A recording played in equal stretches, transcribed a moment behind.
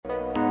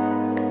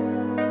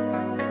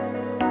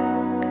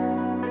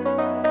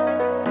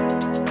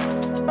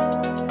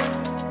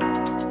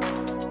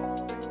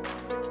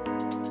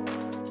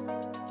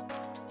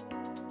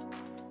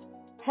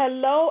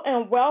Hello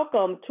and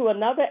welcome to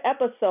another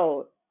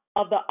episode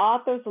of the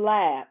Author's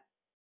Lab.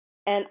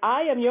 And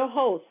I am your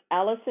host,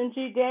 Allison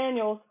G.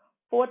 Daniels,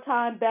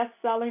 four-time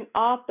best-selling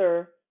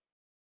author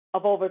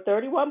of over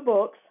 31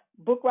 books,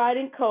 book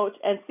writing coach,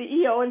 and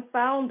CEO and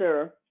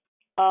founder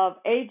of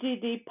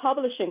AGD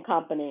Publishing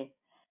Company.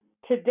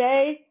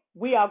 Today,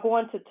 we are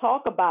going to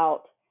talk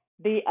about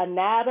the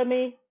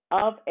anatomy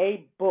of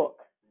a book.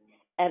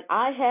 And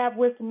I have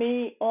with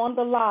me on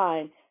the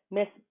line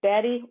Miss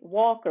Betty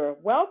Walker.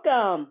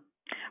 Welcome.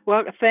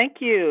 Well, thank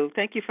you.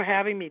 Thank you for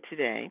having me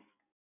today.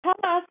 Tell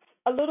us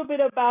a little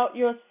bit about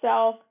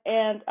yourself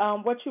and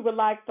what you would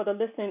like for the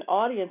listening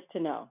audience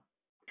to know.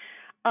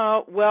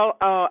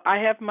 I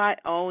have my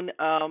own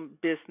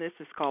business.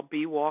 It's called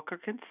B Walker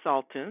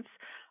Consultants.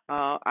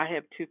 I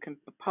have two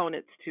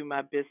components to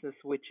my business,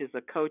 which is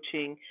a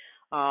coaching,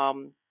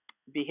 um,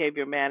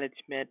 behavior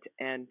management,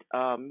 and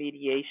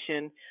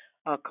mediation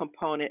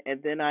component,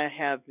 and then I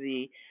have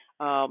the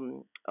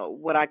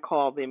what I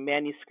call the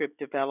manuscript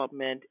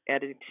development,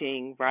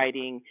 editing,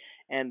 writing,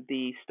 and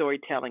the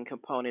storytelling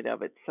component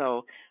of it.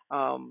 So,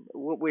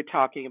 what we're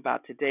talking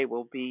about today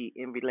will be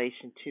in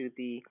relation to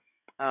the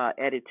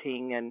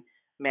editing and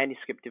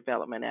manuscript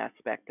development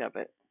aspect of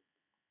it.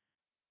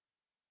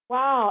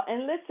 Wow.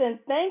 And listen,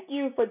 thank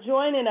you for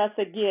joining us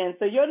again.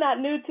 So you're not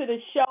new to the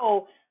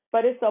show,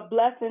 but it's a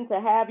blessing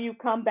to have you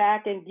come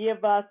back and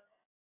give us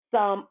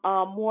some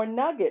more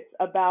nuggets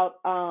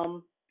about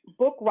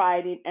book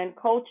writing and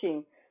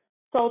coaching.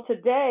 So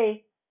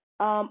today,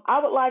 I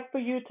would like for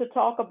you to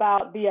talk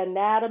about the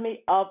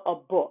anatomy of a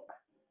book.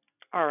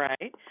 All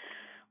right.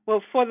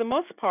 Well, for the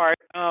most part,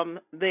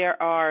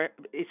 there are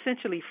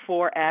essentially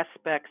four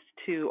aspects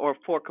to, or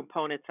four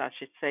components, I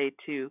should say,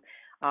 to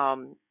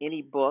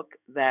any book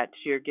that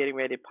you're getting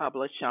ready to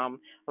publish. A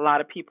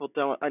lot of people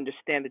don't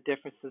understand the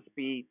differences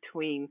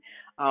between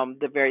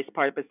the various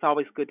parts, but it's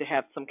always good to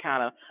have some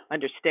kind of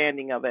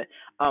understanding of it.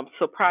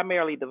 So,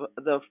 primarily,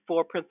 the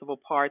four principal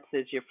parts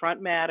is your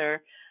front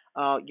matter,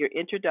 your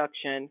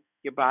introduction,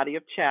 your body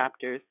of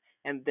chapters,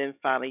 and then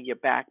finally your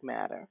back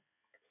matter.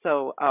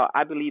 So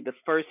I believe the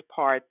first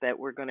part that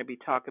we're going to be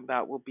talking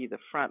about will be the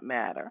front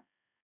matter.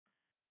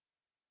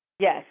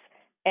 Yes,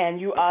 and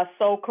you are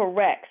so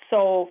correct.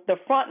 So the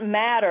front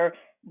matter,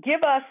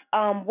 give us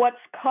what's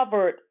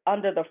covered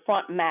under the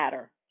front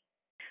matter.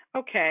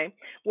 Okay.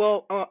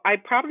 Well, I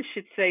probably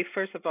should say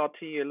first of all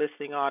to your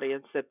listening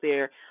audience that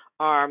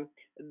are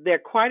there are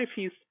quite a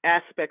few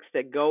aspects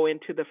that go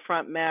into the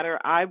front matter.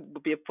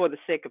 For the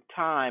sake of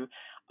time,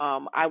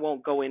 I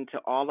won't go into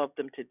all of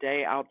them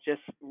today. I'll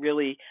just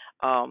really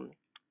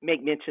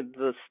make mention of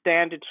the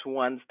standard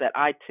ones that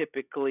I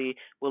typically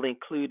will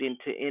include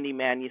into any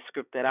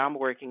manuscript that I'm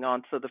working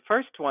on. So the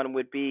first one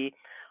would be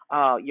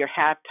your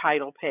half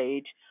title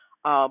page.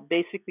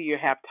 Basically, your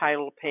half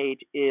title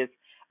page is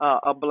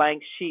a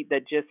blank sheet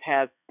that just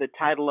has the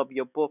title of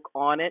your book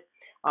on it,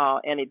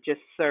 and it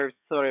just serves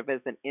sort of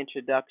as an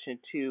introduction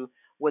to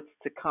what's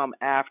to come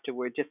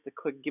afterward, just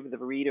to give the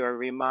reader a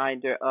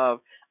reminder of,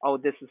 oh,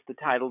 this is the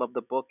title of the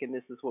book and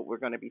this is what we're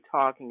going to be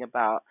talking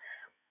about.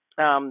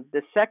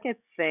 The second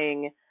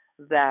thing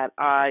that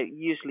I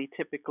usually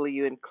typically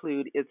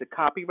include is a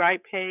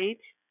copyright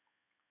page.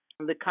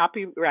 The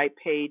copyright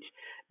page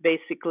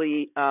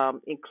basically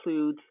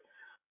includes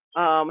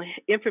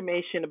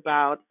information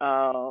about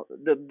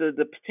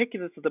the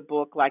particulars of the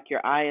book, like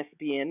your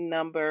ISBN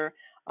number.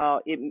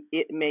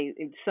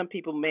 Some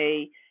people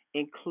may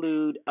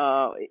include,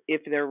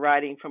 if they're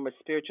writing from a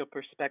spiritual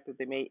perspective,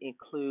 they may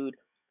include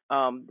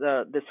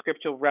the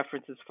scriptural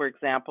references. For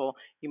example,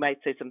 you might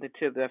say something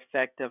to the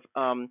effect of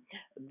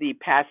the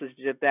passages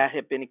that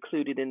have been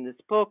included in this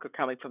book are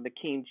coming from the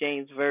King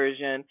James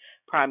Version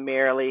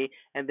primarily,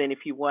 and then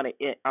if you want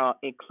to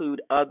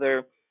include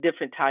other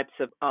different types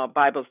of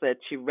Bibles that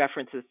you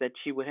references that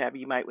you would have,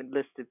 you might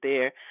list it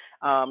there.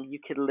 You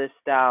could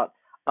list out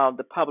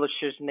the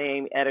publisher's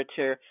name,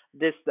 editor.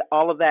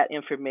 All of that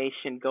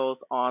information goes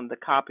on the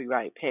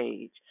copyright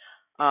page.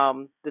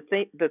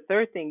 The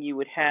third thing you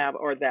would have,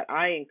 or that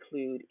I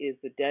include, is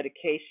the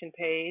dedication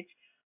page.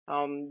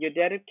 Your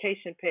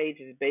dedication page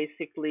is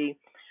basically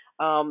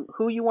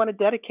who you want to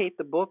dedicate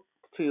the book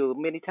to.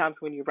 Many times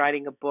when you're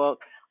writing a book,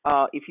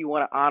 if you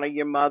want to honor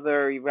your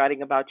mother, or you're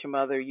writing about your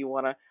mother, you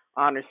want to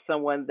honor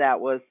someone that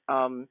was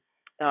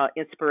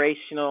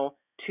inspirational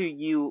to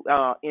you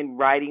in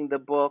writing the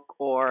book,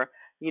 or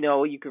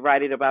you could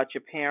write it about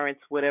your parents,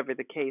 whatever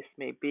the case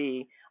may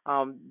be.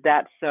 And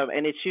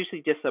it's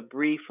usually just a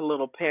brief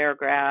little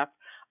paragraph.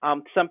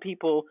 Some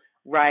people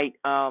write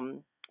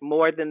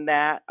more than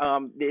that.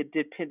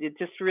 It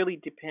just really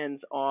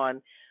depends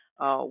on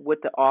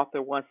what the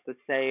author wants to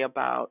say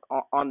about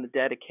on the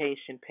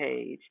dedication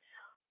page.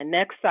 And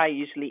next, I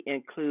usually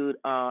include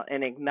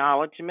an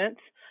acknowledgement.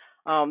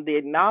 The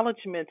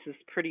acknowledgments is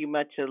pretty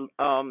much a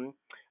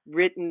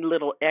written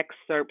little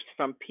excerpts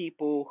from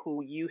people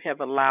who you have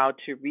allowed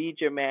to read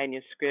your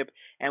manuscript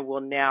and will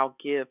now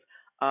give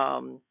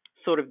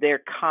sort of their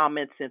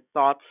comments and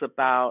thoughts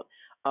about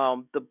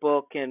the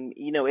book. And,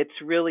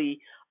 it's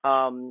really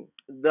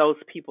those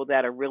people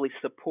that are really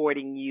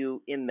supporting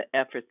you in the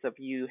efforts of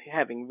you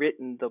having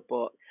written the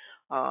book,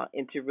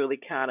 and to really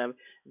kind of,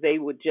 they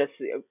would just,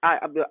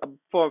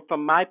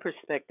 from my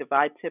perspective,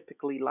 I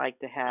typically like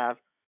to have,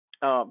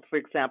 for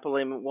example,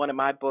 in one of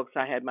my books,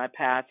 I had my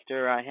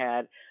pastor, I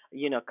had,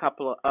 a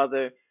couple of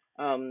other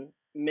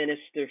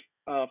minister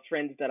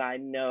friends that I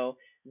know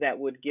that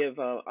would give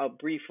a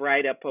brief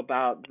write up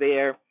about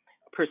their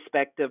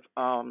perspective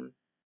and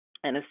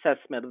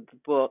assessment of the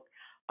book.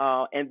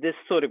 And this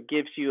sort of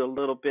gives you a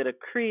little bit of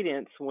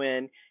credence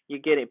when you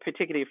get it,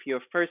 particularly if you're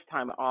a first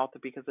time author,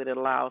 because it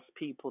allows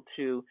people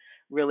to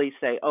really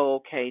say, oh,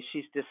 okay,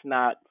 she's just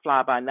not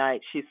fly by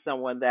night. She's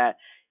someone that,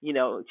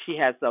 she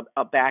has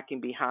a backing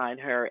behind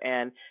her,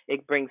 and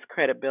it brings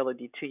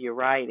credibility to your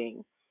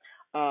writing.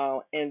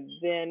 And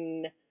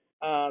then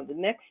the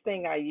next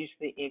thing I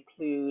usually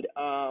include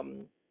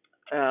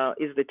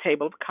is the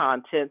table of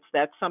contents.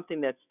 That's something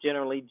that's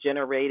generally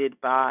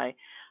generated by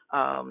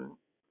um,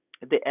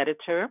 the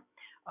editor,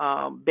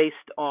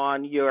 based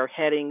on your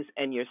headings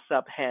and your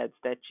subheads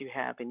that you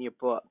have in your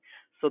book.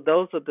 So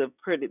those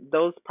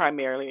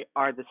primarily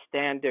are the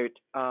standard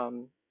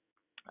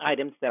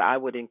items that I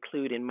would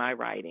include in my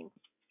writing.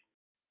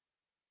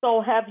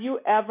 So, have you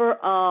ever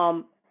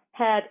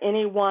had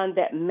anyone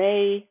that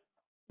may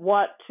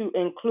want to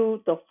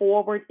include the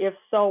forward? If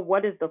so,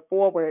 what is the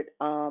forward?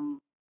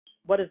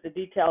 What is the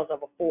details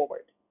of a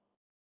forward?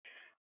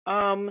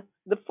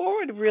 The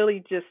forward really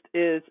just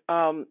is,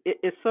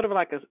 it's sort of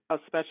like a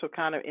special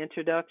kind of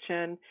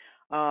introduction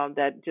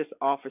that just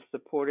offers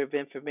supportive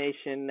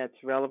information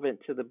that's relevant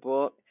to the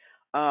book.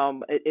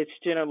 It's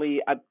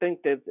generally, I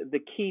think that the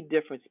key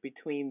difference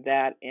between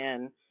that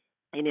and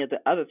any of the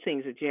other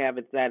things that you have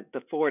is that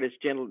the forward is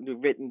generally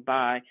written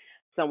by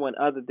someone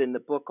other than the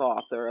book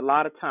author. A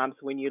lot of times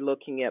when you're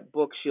looking at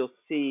books, you'll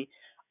see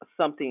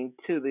something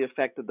to the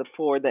effect of the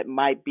forward that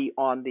might be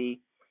on the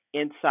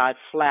inside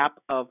flap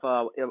of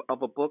a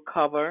book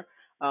cover.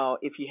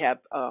 If you have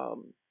a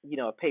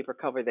paper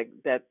cover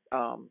that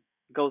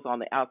goes on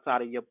the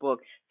outside of your book,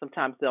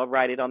 sometimes they'll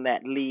write it on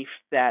that leaf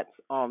that's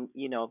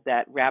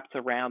that wraps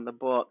around the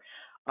book.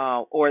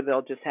 Or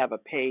they'll just have a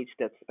page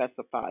that's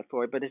specified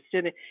for it, but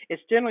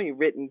it's generally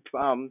written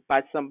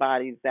by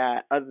somebody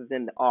that other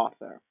than the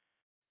author.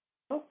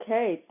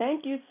 Okay,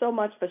 thank you so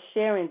much for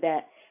sharing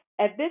that.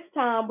 At this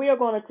time, we are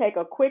going to take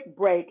a quick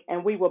break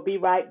and we will be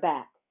right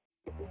back.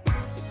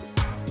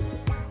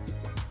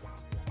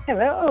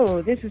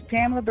 Hello, this is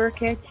Pamela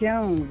Burkett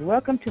Jones.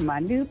 Welcome to my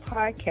new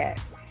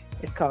podcast.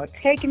 It's called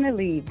Taking the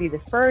Lead, Be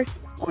the First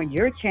on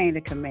Your Chain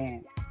of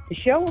Command. The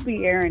show will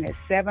be airing at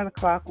 7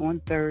 o'clock on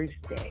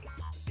Thursday.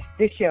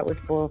 This show is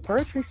for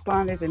first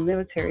responders and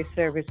military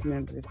service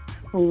members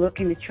who are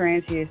looking to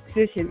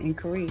transition in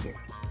careers.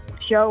 The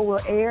show will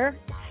air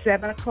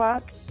 7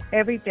 o'clock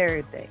every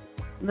Thursday.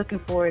 Looking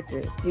forward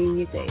to seeing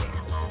you there.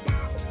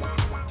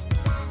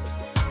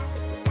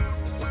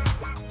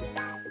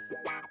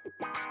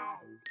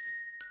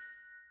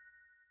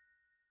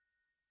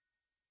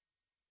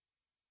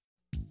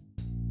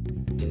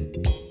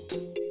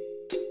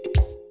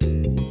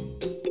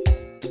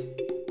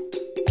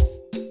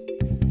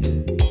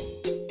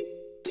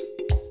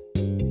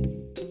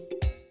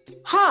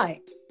 Hi,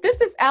 this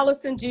is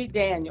Allison G.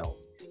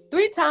 Daniels,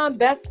 three-time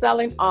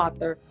best-selling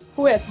author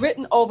who has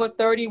written over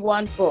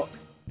 31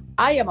 books.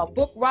 I am a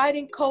book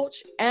writing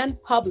coach and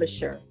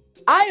publisher.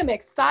 I am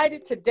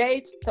excited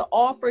today to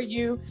offer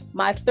you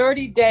my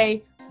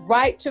 30-day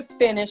Write to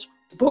Finish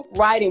book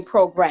writing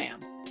program.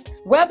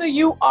 Whether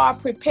you are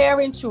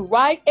preparing to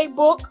write a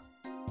book,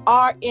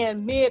 are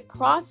in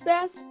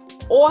mid-process,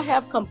 or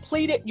have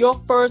completed your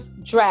first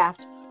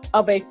draft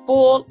of a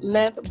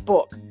full-length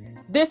book,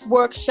 this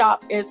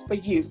workshop is for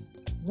you.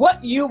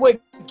 What you would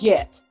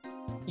get: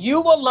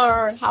 you will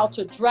learn how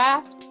to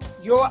draft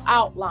your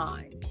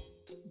outline,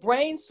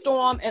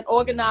 brainstorm and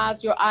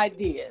organize your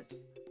ideas,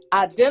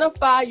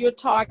 identify your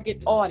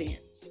target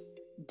audience,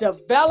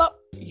 develop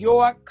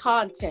your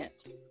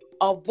content,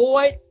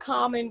 avoid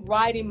common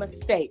writing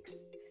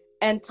mistakes,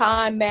 and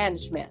time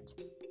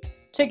management.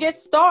 To get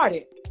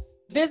started,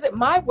 visit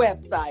my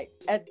website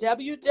at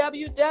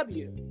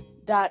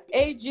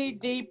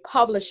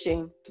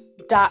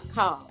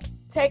www.agdpublishing.com.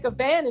 Take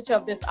advantage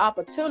of this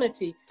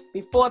opportunity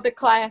before the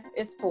class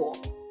is full.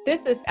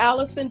 This is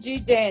Allison G.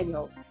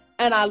 Daniels,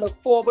 and I look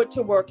forward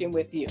to working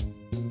with you.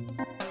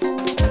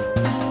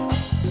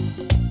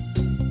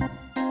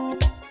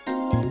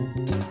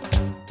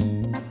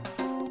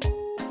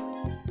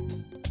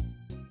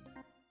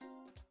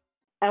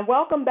 And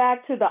welcome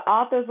back to the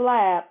Author's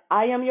Lab.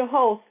 I am your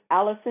host,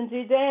 Allison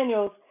G.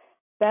 Daniels,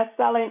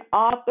 best-selling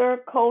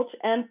author, coach,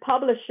 and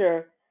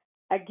publisher.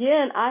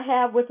 Again, I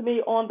have with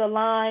me on the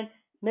line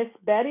Miss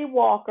Betty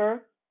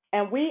Walker,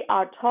 and we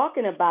are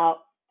talking about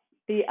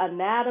the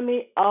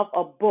anatomy of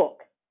a book.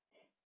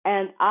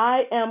 And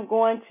I am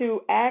going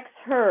to ask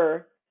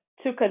her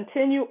to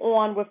continue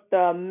on with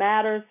the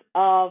matters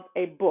of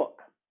a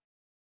book.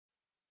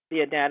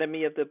 The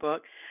anatomy of the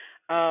book.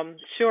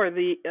 Sure.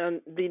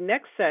 The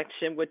next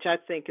section, which I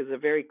think is a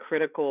very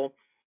critical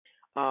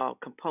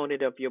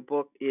component of your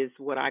book is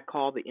what I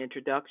call the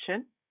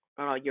introduction.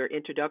 Your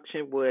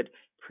introduction would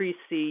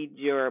precede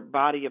your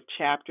body of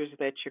chapters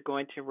that you're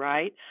going to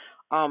write.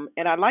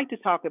 And I'd like to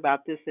talk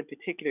about this in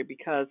particular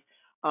because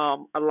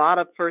a lot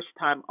of first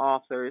time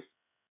authors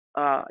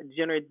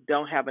generally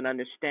don't have an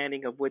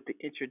understanding of what the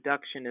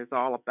introduction is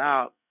all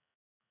about.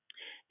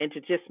 And to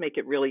just make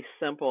it really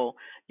simple,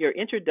 your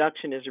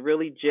introduction is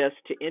really just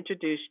to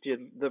introduce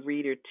the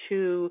reader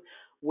to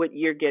what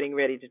you're getting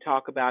ready to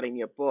talk about in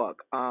your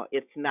book.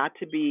 It's not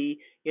to be,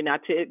 you're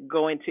not to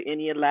go into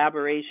any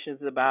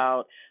elaborations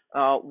about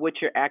what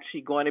you're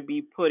actually going to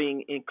be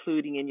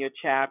including in your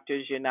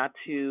chapters. You're not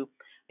to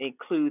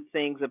include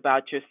things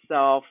about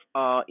yourself,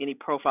 any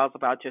profiles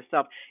about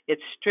yourself.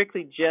 It's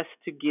strictly just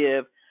to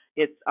give,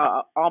 it's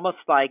almost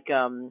like,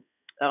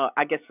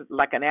 I guess,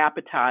 like an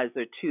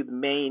appetizer to the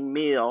main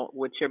meal,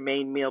 with your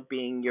main meal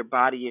being your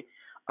body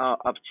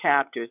of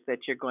chapters that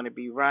you're going to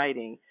be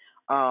writing.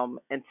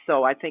 And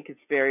so I think it's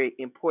very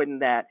important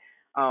that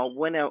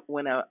when a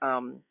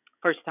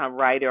first time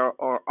writer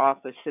or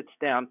author sits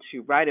down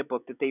to write a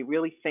book, that they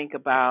really think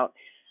about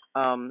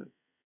um,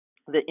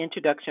 the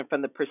introduction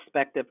from the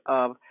perspective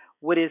of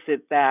what is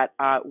it that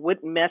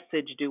what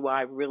message do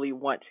I really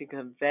want to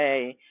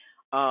convey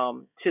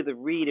to the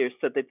reader,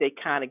 so that they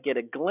kind of get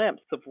a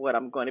glimpse of what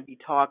I'm going to be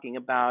talking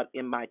about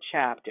in my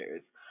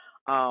chapters.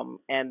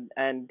 And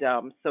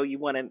so you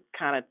want to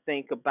kind of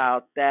think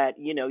about that.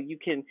 You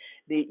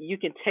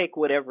can take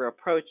whatever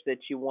approach that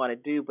you want to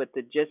do, but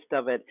the gist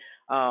of it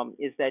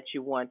is that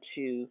you want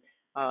to,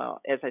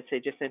 as I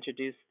say, just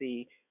introduce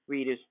the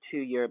readers to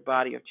your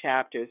body of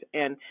chapters.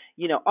 And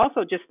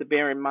also just to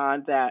bear in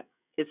mind that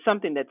it's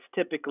something that's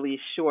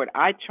typically short.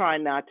 I try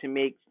not to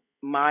make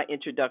my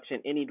introduction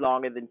any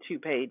longer than 2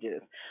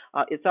 pages.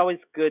 It's always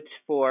good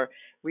for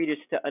readers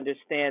to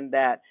understand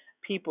that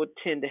people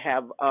tend to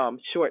have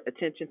short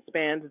attention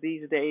spans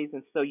these days,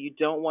 and so you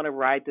don't want to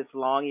write this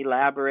long,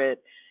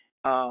 elaborate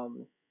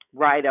um,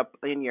 write up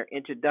in your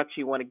introduction.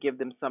 You want to give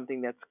them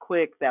something that's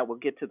quick, that will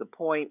get to the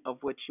point of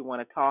what you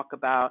want to talk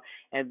about,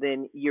 and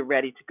then you're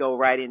ready to go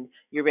right in.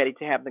 You're ready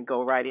to have them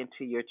go right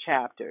into your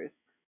chapters.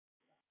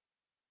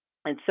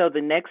 And so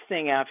the next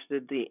thing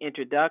after the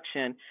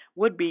introduction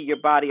would be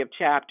your body of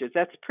chapters.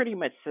 That's pretty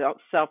much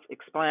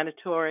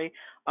self-explanatory.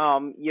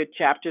 Your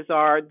chapters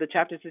are the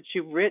chapters that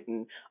you've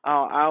written.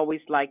 I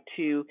always like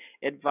to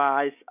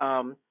advise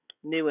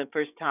new and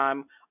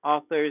first-time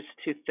authors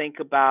to think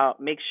about,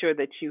 make sure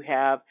that you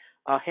have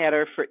a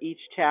header for each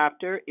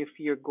chapter. If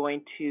you're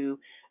going to,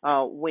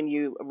 when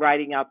you're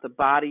writing out the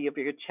body of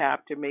your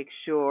chapter, make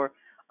sure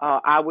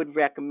I would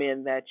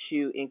recommend that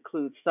you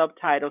include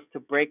subtitles to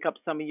break up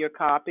some of your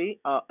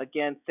copy.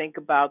 Again, think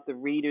about the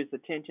reader's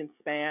attention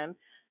span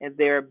and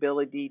their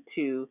ability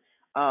to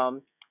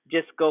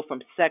just go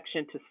from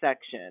section to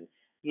section.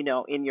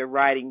 In your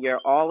writing,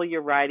 all of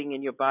your writing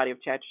in your body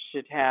of chapters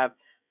should have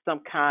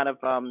some kind of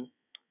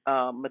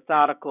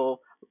methodical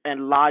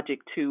and logic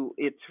to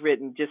its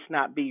written, just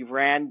not be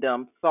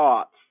random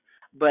thoughts,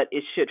 but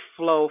it should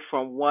flow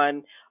from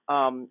one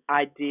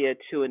idea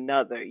to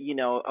another.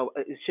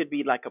 It should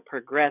be like a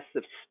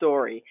progressive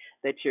story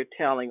that you're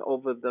telling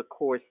over the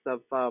course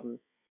of,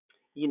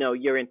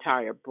 your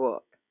entire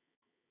book.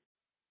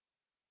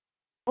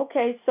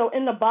 Okay, so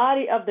in the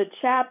body of the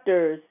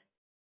chapters,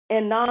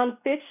 in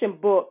nonfiction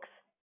books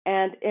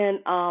and in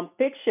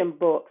fiction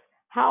books,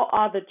 how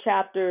are the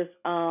chapters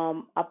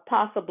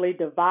possibly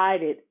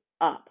divided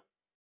up?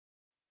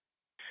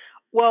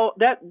 Well,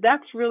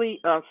 that's really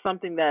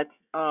something that's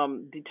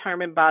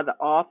determined by the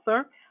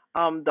author.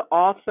 The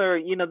author,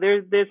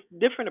 there's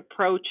different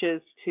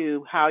approaches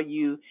to how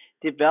you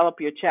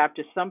develop your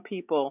chapter. Some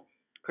people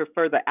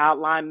prefer the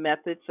outline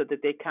method so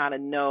that they kind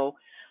of know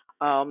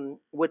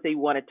what they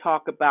want to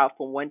talk about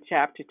from one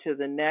chapter to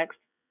the next.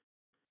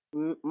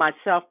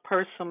 Myself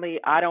personally,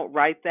 I don't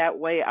write that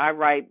way. I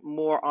write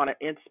more on an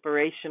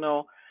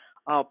inspirational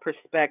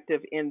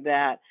perspective, in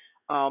that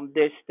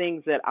there's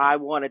things that I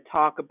want to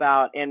talk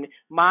about, and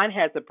mine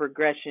has a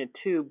progression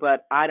too.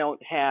 But I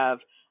don't have,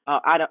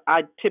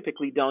 I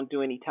typically don't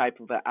do any type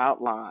of an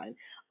outline.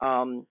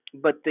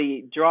 But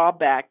the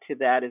drawback to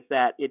that is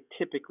that it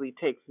typically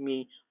takes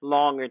me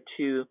longer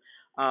to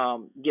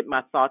get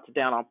my thoughts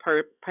down on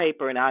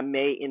paper, and I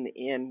may in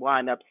the end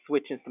wind up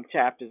switching some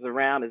chapters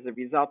around as a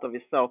result of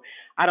it. So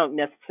I don't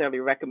necessarily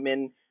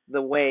recommend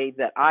the way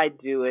that I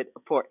do it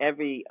for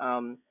every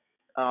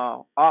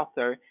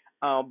author.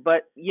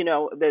 But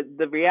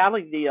the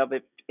reality of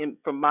it,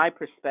 from my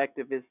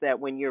perspective, is that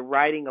when you're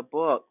writing a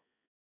book,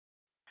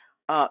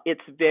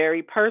 it's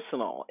very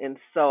personal, and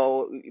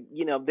so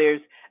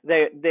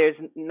there's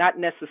not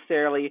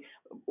necessarily,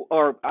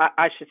 or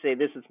I should say,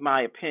 this is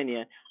my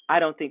opinion. I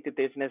don't think that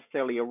there's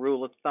necessarily a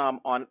rule of thumb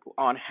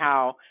on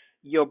how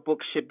your book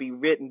should be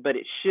written, but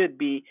it should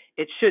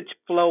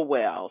flow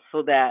well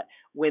so that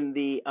when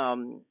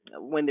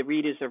the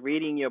readers are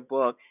reading your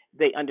book,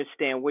 they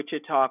understand what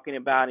you're talking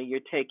about, and you're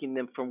taking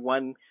them from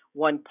one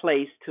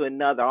place to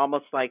another,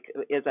 almost like,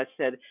 as I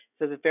said,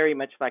 so it's very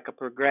much like a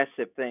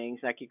progressive thing.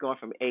 It's like you're going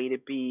from A to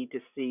B to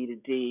C to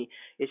D.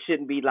 It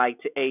shouldn't be like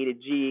to A to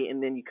G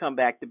and then you come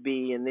back to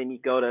B and then you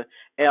go to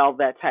L,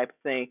 that type of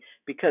thing,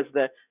 because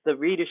the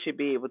reader should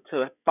be able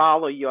to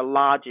follow your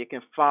logic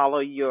and follow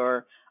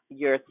your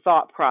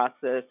thought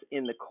process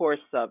in the course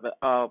of it,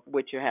 of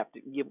what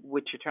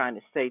what you're trying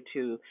to say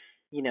to,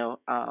 you know,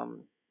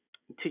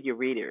 to your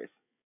readers.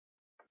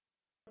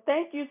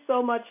 Thank you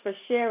so much for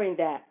sharing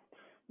that.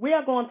 We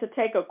are going to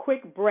take a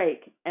quick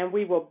break and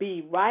we will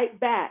be right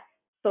back.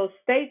 So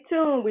stay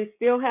tuned. We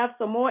still have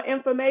some more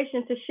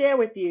information to share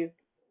with you.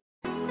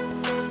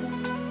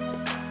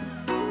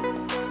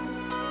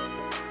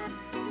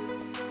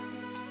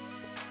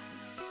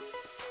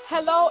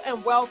 Hello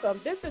and welcome.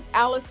 This is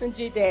Allison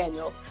G.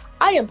 Daniels.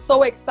 I am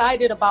so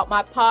excited about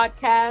my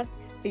podcast,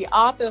 The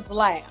Author's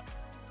Lab.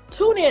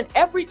 Tune in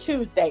every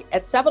Tuesday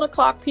at 7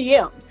 o'clock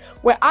p.m.,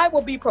 where I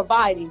will be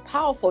providing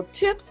powerful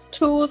tips,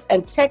 tools,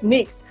 and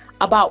techniques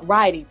about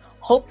writing.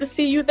 Hope to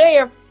see you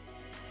there.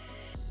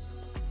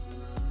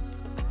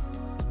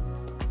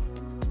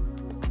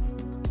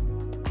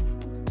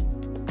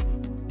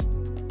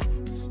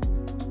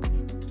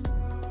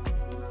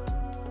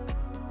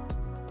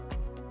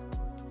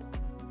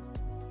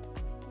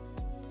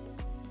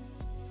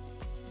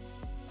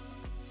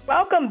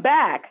 Welcome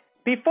back.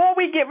 Before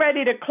we get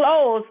ready to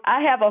close,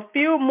 I have a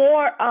few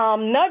more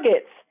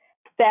nuggets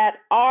that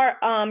our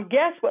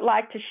guests would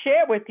like to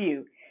share with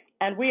you.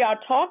 And we are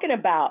talking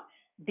about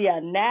the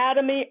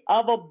anatomy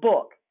of a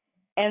book.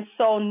 And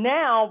so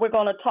now we're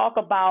going to talk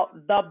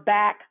about the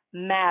back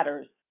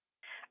matters.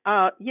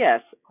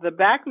 Yes, the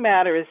back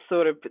matter is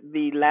sort of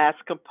the last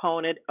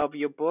component of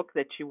your book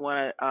that you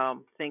want to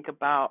think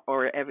about,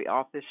 or every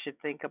author should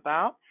think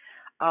about.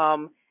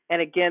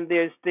 And again,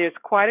 there's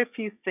quite a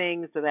few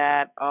things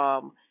that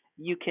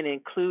you can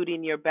include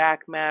in your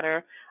back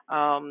matter.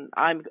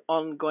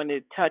 I'm going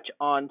to touch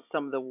on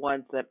some of the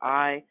ones that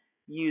I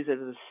use as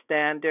a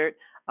standard.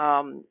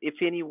 If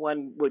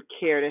anyone would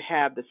care to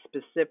have the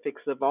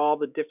specifics of all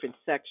the different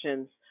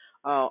sections,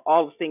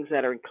 all the things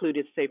that are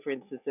included, say for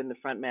instance in the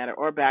front matter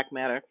or back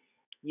matter,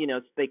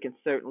 they can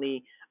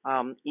certainly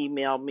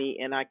email me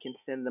and I can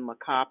send them a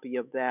copy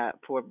of that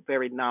for a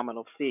very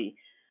nominal fee.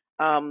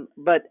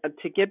 But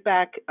to get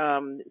back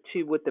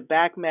to with the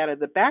back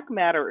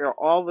matter are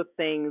all the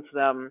things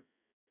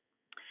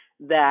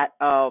that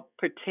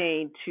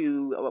pertain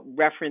to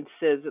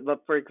references.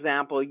 For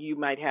example, you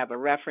might have a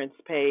reference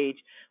page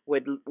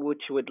which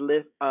would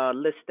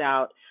list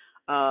out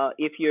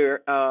if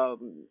you're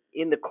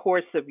in the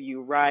course of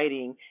you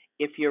writing,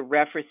 if you're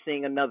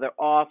referencing another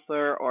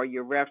author or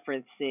you're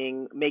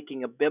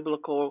making a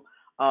biblical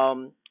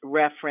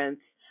reference.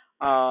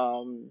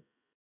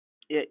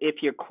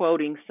 If you're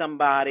quoting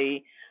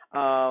somebody,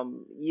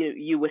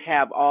 you would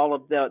have all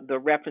of the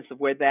reference of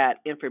where that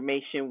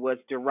information was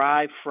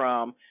derived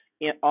from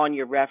on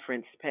your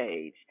reference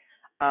page.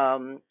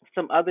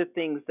 Some other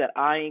things that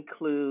I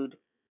include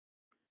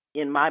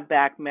in my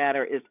back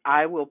matter is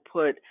I will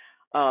put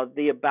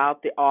the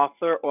about the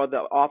author or the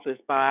author's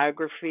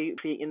biography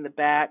in the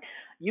back.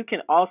 You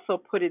can also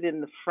put it in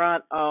the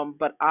front,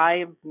 but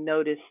I've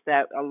noticed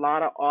that a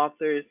lot of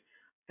authors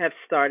have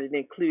started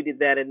included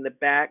that in the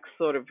back,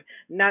 sort of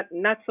not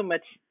so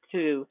much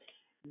to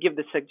give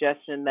the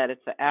suggestion that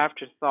it's an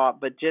afterthought,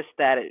 but just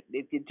that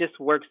it just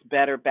works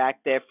better back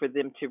there for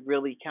them to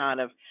really kind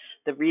of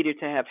the reader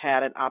to have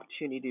had an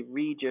opportunity to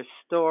read your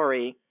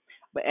story,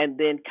 and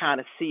then kind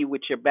of see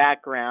what your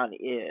background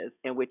is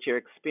and what your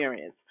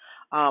experience.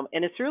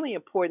 And it's really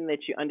important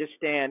that you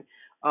understand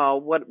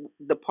what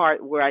the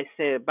part where I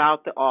say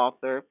about the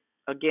author.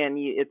 Again,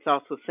 it's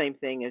also the same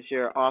thing as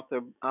your author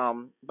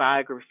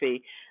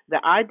biography. The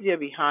idea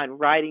behind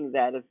writing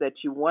that is that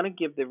you want to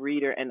give the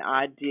reader an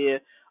idea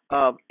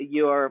of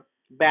your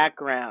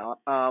background,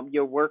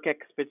 your work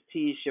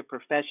expertise, your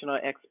professional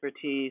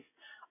expertise,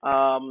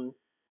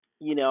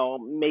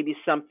 maybe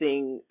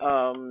something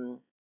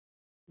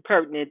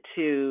pertinent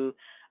to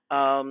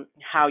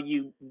how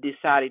you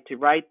decided to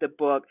write the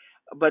book.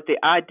 But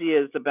the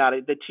idea is about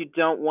it that you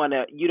don't want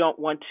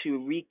to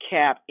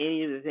recap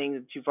any of the things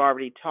that you've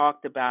already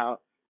talked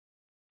about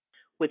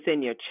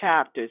within your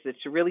chapters.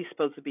 It's really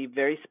supposed to be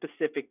very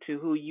specific to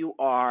who you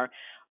are.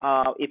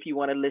 If you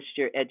want to list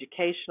your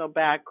educational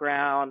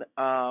background,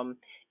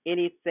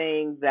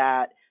 anything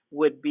that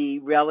would be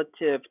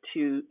relative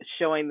to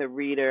showing the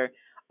reader,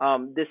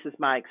 this is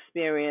my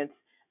experience,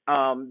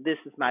 this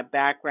is my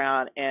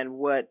background, and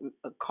what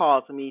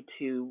caused me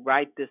to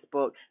write this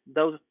book.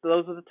 Those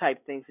are the type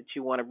of things that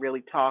you want to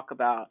really talk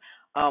about.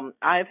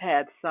 I've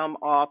had some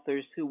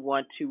authors who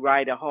want to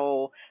write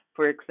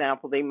for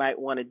example, they might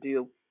want to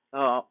do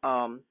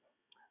a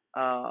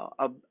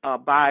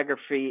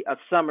biography, a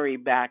summary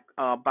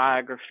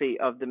biography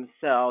of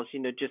themselves,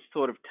 just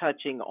sort of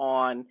touching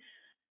on,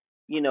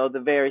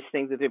 the various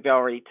things that they've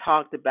already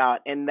talked about,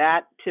 and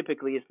that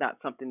typically is not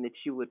something that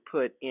you would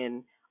put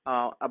in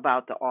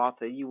about the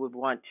author. You would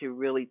want to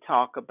really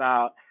talk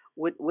about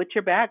what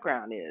your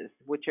background is,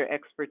 what your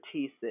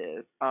expertise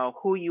is,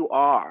 who you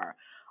are,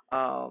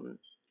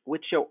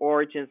 what your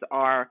origins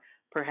are,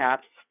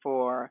 perhaps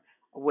for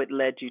what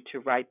led you to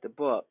write the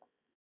book.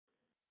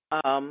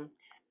 Um,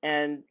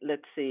 and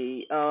let's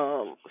see,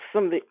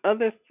 some of the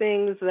other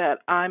things that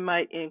I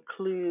might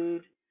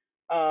include.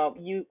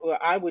 You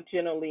or I would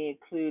generally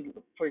include,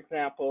 for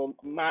example,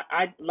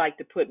 I'd like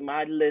to put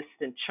my list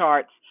and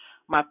charts,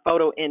 my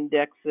photo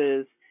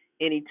indexes,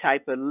 any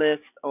type of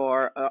list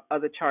or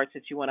other charts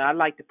that you want. I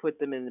like to put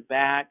them in the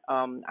back.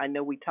 I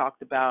know we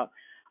talked about,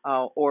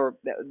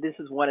 this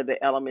is one of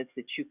the elements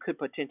that you could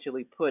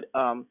potentially put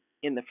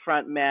in the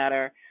front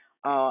matter.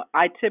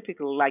 I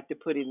typically like to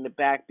put it in the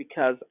back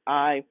because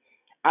I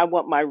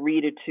want my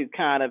reader to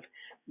kind of,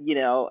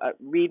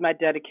 read my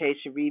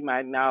dedication, read my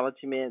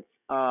acknowledgments,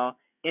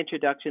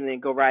 introduction, and then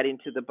go right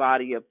into the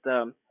body of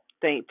the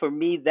thing. For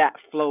me, that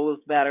flows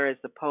better as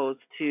opposed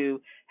to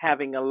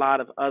having a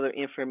lot of other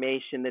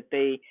information that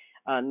they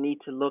need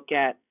to look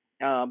at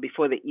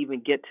before they even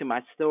get to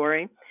my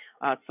story.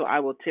 So I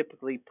will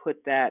typically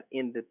put that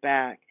in the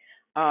back.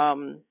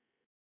 And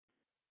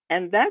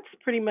that's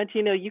pretty much,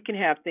 you can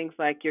have things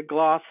like your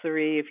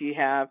glossary if you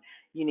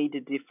need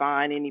to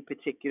define any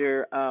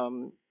particular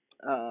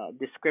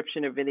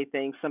description of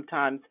anything.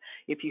 Sometimes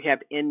if you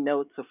have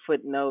endnotes or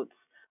footnotes,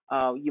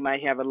 you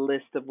might have a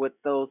list of what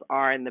those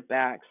are in the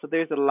back. So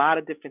there's a lot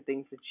of different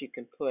things that you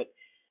can put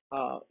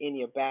in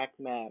your back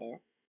matter.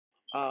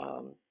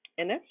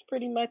 And that's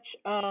pretty much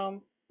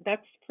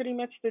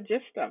the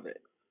gist of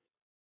it.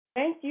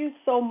 Thank you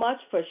so much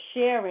for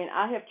sharing.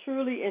 I have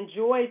truly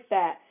enjoyed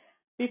that.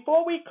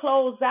 Before we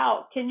close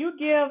out, can you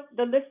give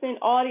the listening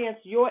audience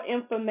your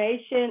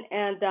information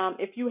and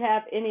if you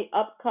have any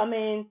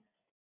upcoming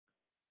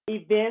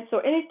events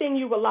or anything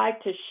you would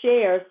like to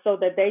share so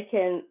that they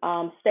can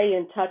stay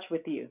in touch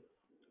with you?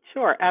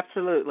 Sure,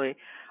 absolutely.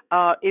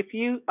 If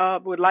you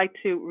would like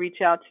to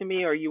reach out to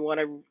me or you want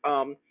to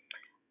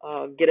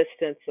get a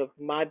sense of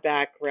my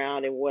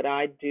background and what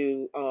I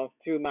do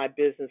through my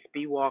business,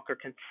 B. Walker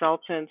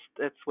Consultants,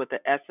 that's with the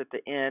S at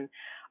the end,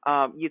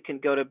 you can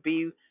go to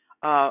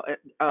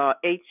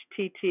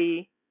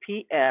https://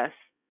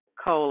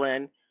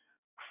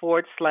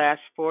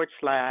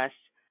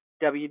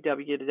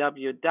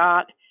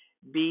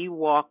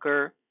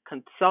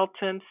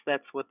 www.bwalkerconsultants,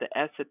 that's with the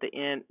S at the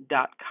end,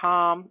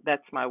 .com.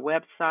 That's my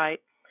website.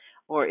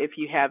 Or if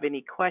you have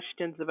any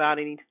questions about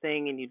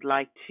anything and you'd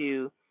like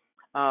to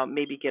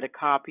maybe get a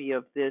copy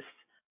of this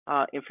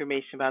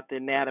information about the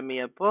anatomy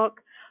of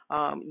book,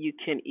 you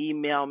can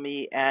email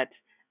me at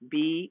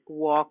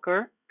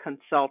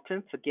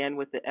bwalkerconsultants, again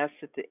with the S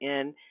at the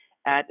end,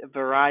 at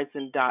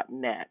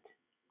verizon.net.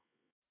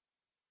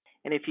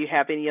 And if you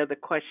have any other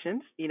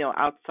questions,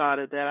 outside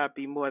of that, I'd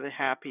be more than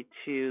happy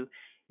to,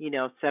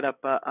 set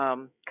up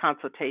a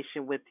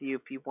consultation with you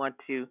if you want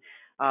to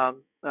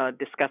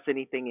discuss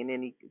anything in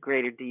any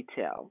greater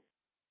detail.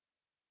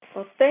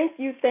 Well, thank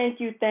you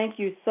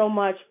so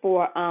much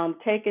for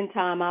taking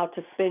time out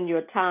to spend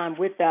your time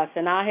with us.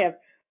 And I have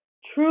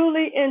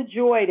truly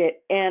enjoyed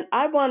it. And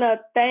I want to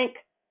thank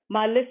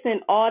my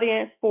listening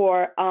audience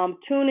for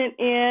tuning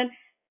in.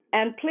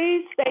 And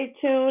please stay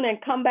tuned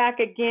and come back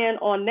again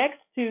on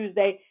next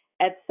Tuesday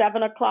at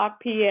 7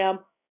 o'clock p.m.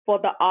 for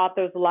the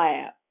Authors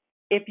Lab.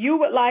 If you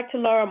would like to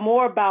learn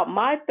more about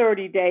my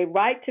 30-day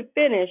Write to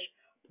Finish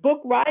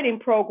book writing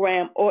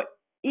program or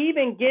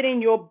even getting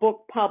your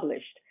book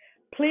published,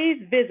 please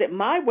visit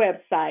my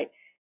website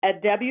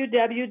at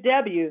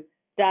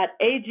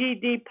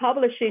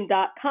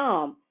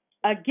www.agdpublishing.com.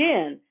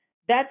 Again,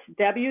 that's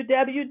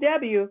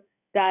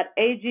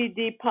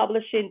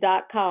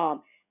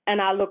www.agdpublishing.com. And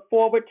I look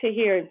forward to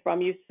hearing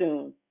from you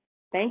soon.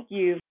 Thank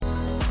you.